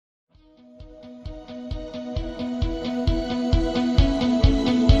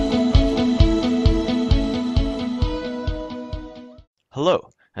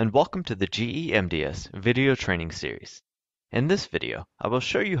and welcome to the GE MDS video training series. In this video, I will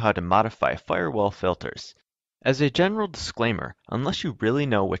show you how to modify firewall filters. As a general disclaimer, unless you really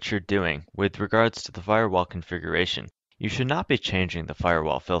know what you're doing with regards to the firewall configuration, you should not be changing the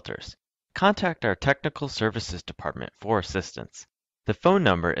firewall filters. Contact our technical services department for assistance. The phone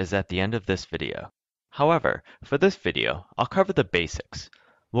number is at the end of this video. However, for this video, I'll cover the basics.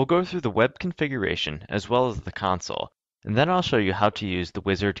 We'll go through the web configuration as well as the console, and then I'll show you how to use the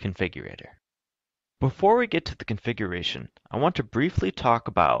wizard configurator. Before we get to the configuration, I want to briefly talk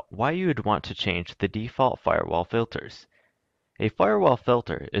about why you would want to change the default firewall filters. A firewall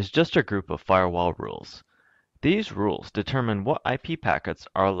filter is just a group of firewall rules. These rules determine what IP packets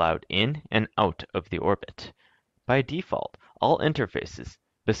are allowed in and out of the orbit. By default, all interfaces,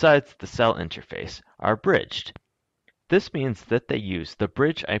 besides the cell interface, are bridged. This means that they use the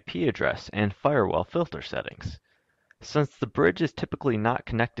bridge IP address and firewall filter settings. Since the bridge is typically not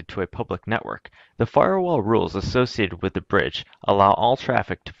connected to a public network, the firewall rules associated with the bridge allow all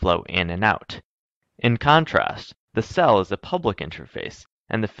traffic to flow in and out. In contrast, the cell is a public interface,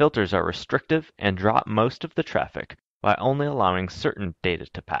 and the filters are restrictive and drop most of the traffic by only allowing certain data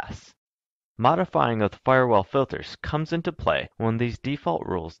to pass. Modifying of the firewall filters comes into play when these default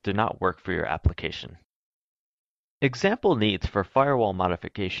rules do not work for your application. Example needs for firewall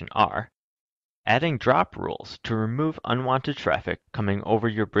modification are adding drop rules to remove unwanted traffic coming over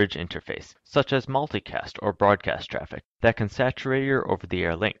your bridge interface, such as multicast or broadcast traffic that can saturate your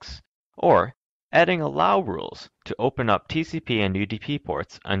over-the-air links, or adding allow rules to open up TCP and UDP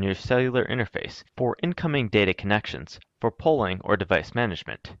ports on your cellular interface for incoming data connections for polling or device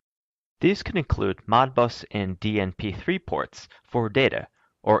management. These could include Modbus and DNP3 ports for data,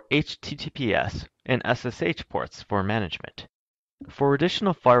 or HTTPS and SSH ports for management. For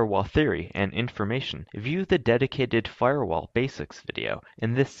additional firewall theory and information, view the dedicated Firewall Basics video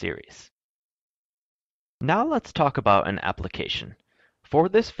in this series. Now let's talk about an application. For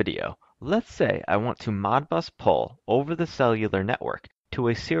this video, let's say I want to Modbus pull over the cellular network to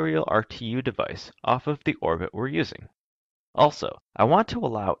a serial RTU device off of the orbit we're using. Also, I want to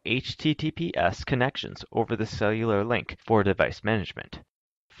allow HTTPS connections over the cellular link for device management.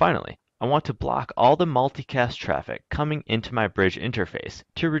 Finally, I want to block all the multicast traffic coming into my bridge interface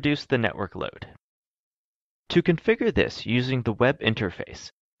to reduce the network load. To configure this using the web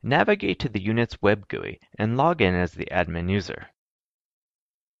interface, navigate to the unit's web GUI and log in as the admin user.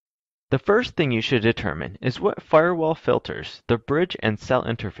 The first thing you should determine is what firewall filters the bridge and cell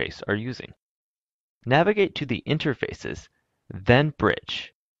interface are using. Navigate to the Interfaces, then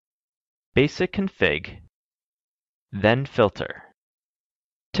Bridge, Basic Config, then Filter.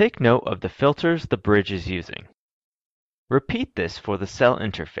 Take note of the filters the bridge is using. Repeat this for the cell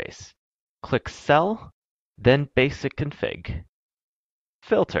interface. Click Cell, then Basic Config,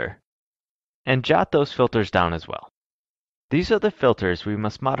 Filter, and jot those filters down as well. These are the filters we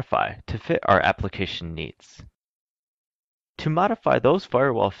must modify to fit our application needs. To modify those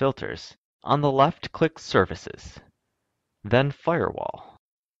firewall filters, on the left click Services, then Firewall.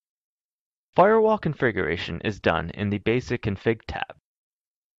 Firewall configuration is done in the Basic Config tab.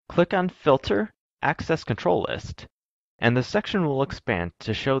 Click on Filter, Access Control List, and the section will expand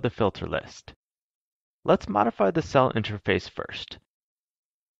to show the filter list. Let's modify the cell interface first.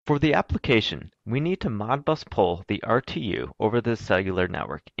 For the application, we need to Modbus pull the RTU over the cellular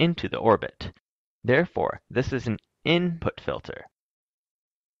network into the orbit. Therefore, this is an input filter.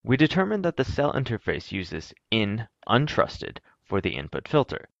 We determined that the cell interface uses in untrusted for the input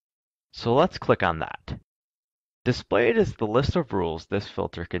filter. So let's click on that. Displayed is the list of rules this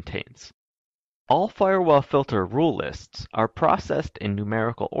filter contains. All firewall filter rule lists are processed in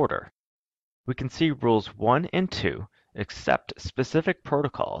numerical order. We can see rules 1 and 2 accept specific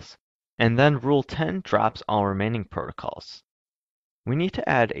protocols, and then rule 10 drops all remaining protocols. We need to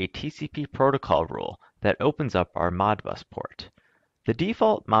add a TCP protocol rule that opens up our Modbus port. The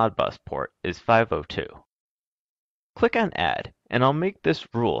default Modbus port is 502. Click on Add, and I'll make this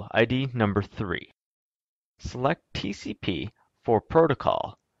rule ID number 3. Select TCP for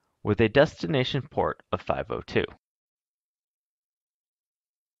protocol with a destination port of 502.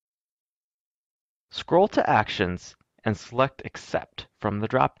 Scroll to Actions and select Accept from the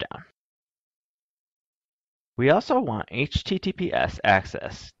dropdown. We also want HTTPS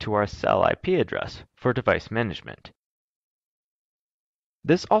access to our cell IP address for device management.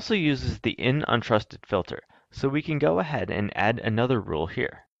 This also uses the in-untrusted filter, so we can go ahead and add another rule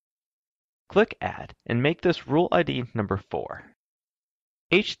here. Click Add and make this rule ID number 4.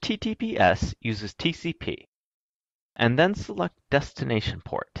 HTTPS uses TCP, and then select Destination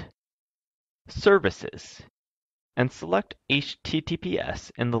Port. Services. and select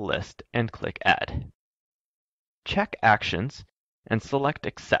HTTPS in the list and click Add. Check Actions and select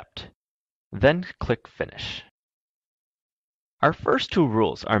Accept, then click Finish. Our first two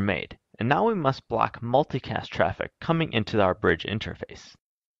rules are made, and now we must block multicast traffic coming into our bridge interface.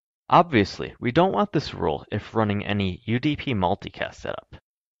 Obviously, we don't want this rule if running any UDP multicast setup.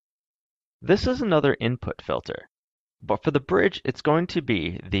 This is another input filter, but for the bridge it's going to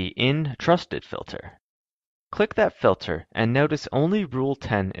be the InTrusted filter. Click that filter and notice only Rule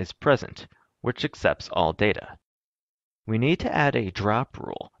 10 is present, which accepts all data. We need to add a drop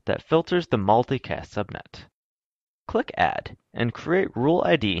rule that filters the multicast subnet. Click Add and create rule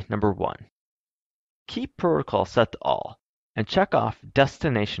ID number 1. Keep protocol set to all and check off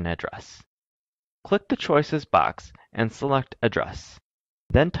destination address. Click the choices box and select address.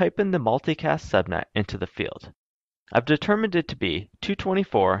 Then type in the multicast subnet into the field. I've determined it to be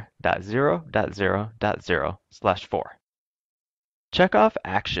 224.0.0.0/4. Check off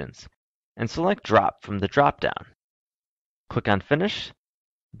Actions and select Drop from the drop-down. Click on Finish,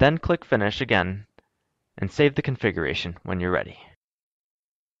 then click Finish again and save the configuration when you're ready.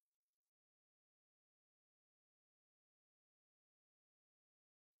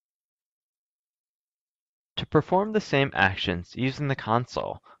 To perform the same actions using the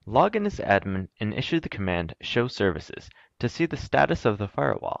console, log in as admin and issue the command show services to see the status of the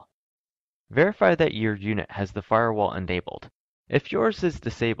firewall. Verify that your unit has the firewall enabled. If yours is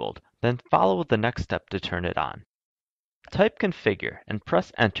disabled, then follow the next step to turn it on. Type configure and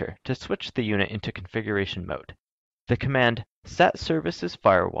press enter to switch the unit into configuration mode. The command set services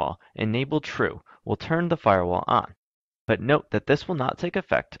firewall enabled true will turn the firewall on, but note that this will not take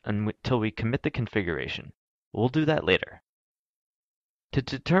effect until we commit the configuration. We'll do that later. To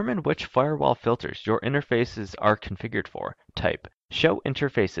determine which firewall filters your interfaces are configured for, type Show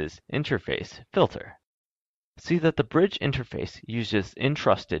Interfaces Interface Filter. See that the bridge interface uses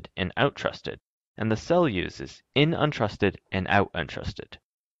InTrusted and OUTTrusted, and the cell uses InUntrusted and OutUntrusted.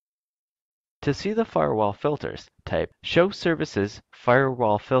 To see the firewall filters, type Show Services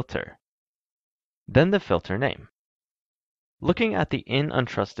Firewall Filter, then the filter name. Looking at the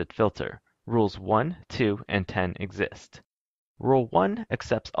InUntrusted filter, Rules 1, 2, and 10 exist. Rule 1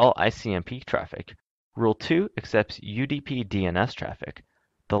 accepts all ICMP traffic. Rule 2 accepts UDP DNS traffic.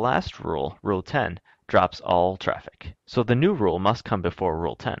 The last rule, Rule 10, drops all traffic. So the new rule must come before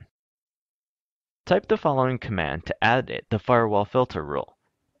Rule 10. Type the following command to add the firewall filter rule.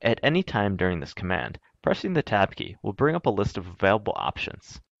 At any time during this command, pressing the Tab key will bring up a list of available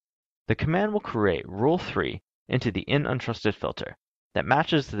options. The command will create Rule 3 into the InUntrusted filter that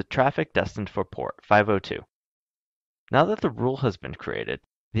matches the traffic destined for port 502. Now that the rule has been created,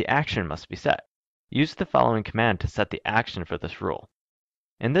 the action must be set. Use the following command to set the action for this rule.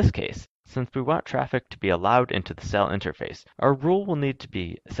 In this case, since we want traffic to be allowed into the cell interface, our rule will need to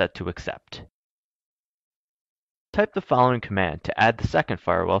be set to accept. Type the following command to add the second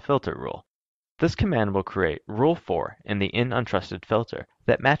firewall filter rule. This command will create Rule 4 in the InUntrusted filter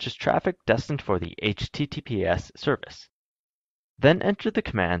that matches traffic destined for the HTTPS service. Then enter the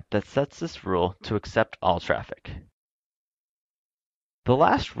command that sets this rule to accept all traffic. The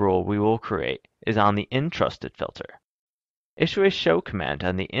last rule we will create is on the InTrusted filter. Issue a show command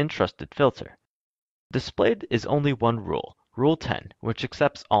on the InTrusted filter. Displayed is only one rule, Rule 10, which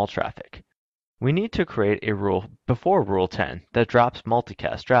accepts all traffic. We need to create a rule before Rule 10 that drops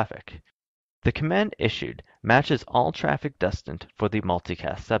multicast traffic. The command issued matches all traffic destined for the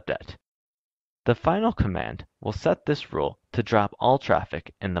multicast subnet. The final command will set this rule to drop all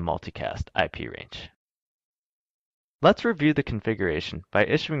traffic in the multicast IP range. Let's review the configuration by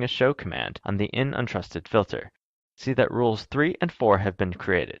issuing a show command on the InUntrusted filter. See that rules 3 and 4 have been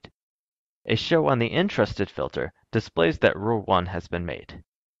created. A show on the InTrusted filter displays that Rule 1 has been made.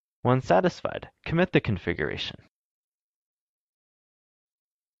 When satisfied, commit the configuration.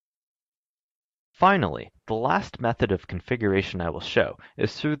 Finally, the last method of configuration I will show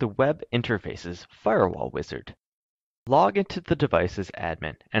is through the Web Interfaces Firewall Wizard. Log into the device's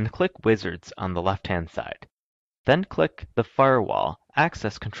admin and click Wizards on the left-hand side. Then click the Firewall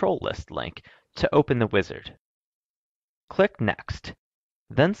Access Control List link to open the wizard. Click Next.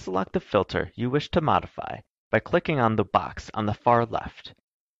 Then select the filter you wish to modify by clicking on the box on the far left.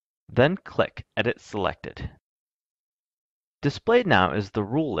 Then click Edit Selected. Displayed now is the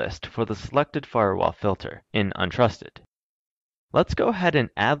rule list for the selected firewall filter in Untrusted. Let's go ahead and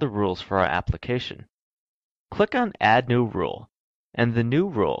add the rules for our application. Click on Add New Rule, and the new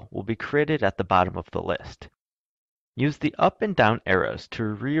rule will be created at the bottom of the list. Use the up and down arrows to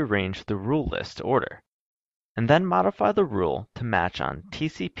rearrange the rule list order, and then modify the rule to match on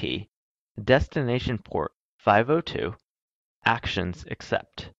TCP destination port 502, actions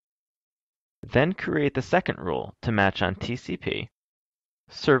accept. Then create the second rule to match on TCP,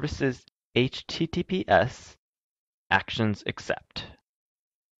 services HTTPS, actions accept.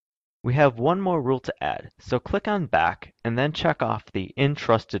 We have one more rule to add, so click on Back and then check off the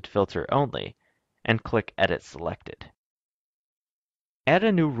Entrusted filter only and click Edit Selected. Add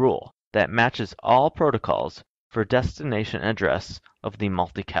a new rule that matches all protocols for destination address of the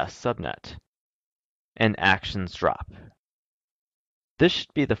multicast subnet, and actions drop. This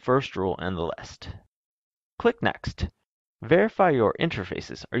should be the first rule in the list. Click Next. Verify your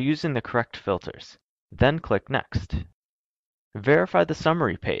interfaces are using the correct filters, then click Next. Verify the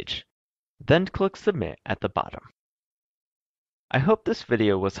summary page, then click Submit at the bottom. I hope this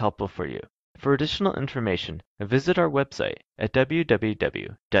video was helpful for you. For additional information, visit our website at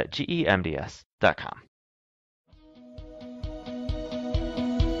www.gemds.com.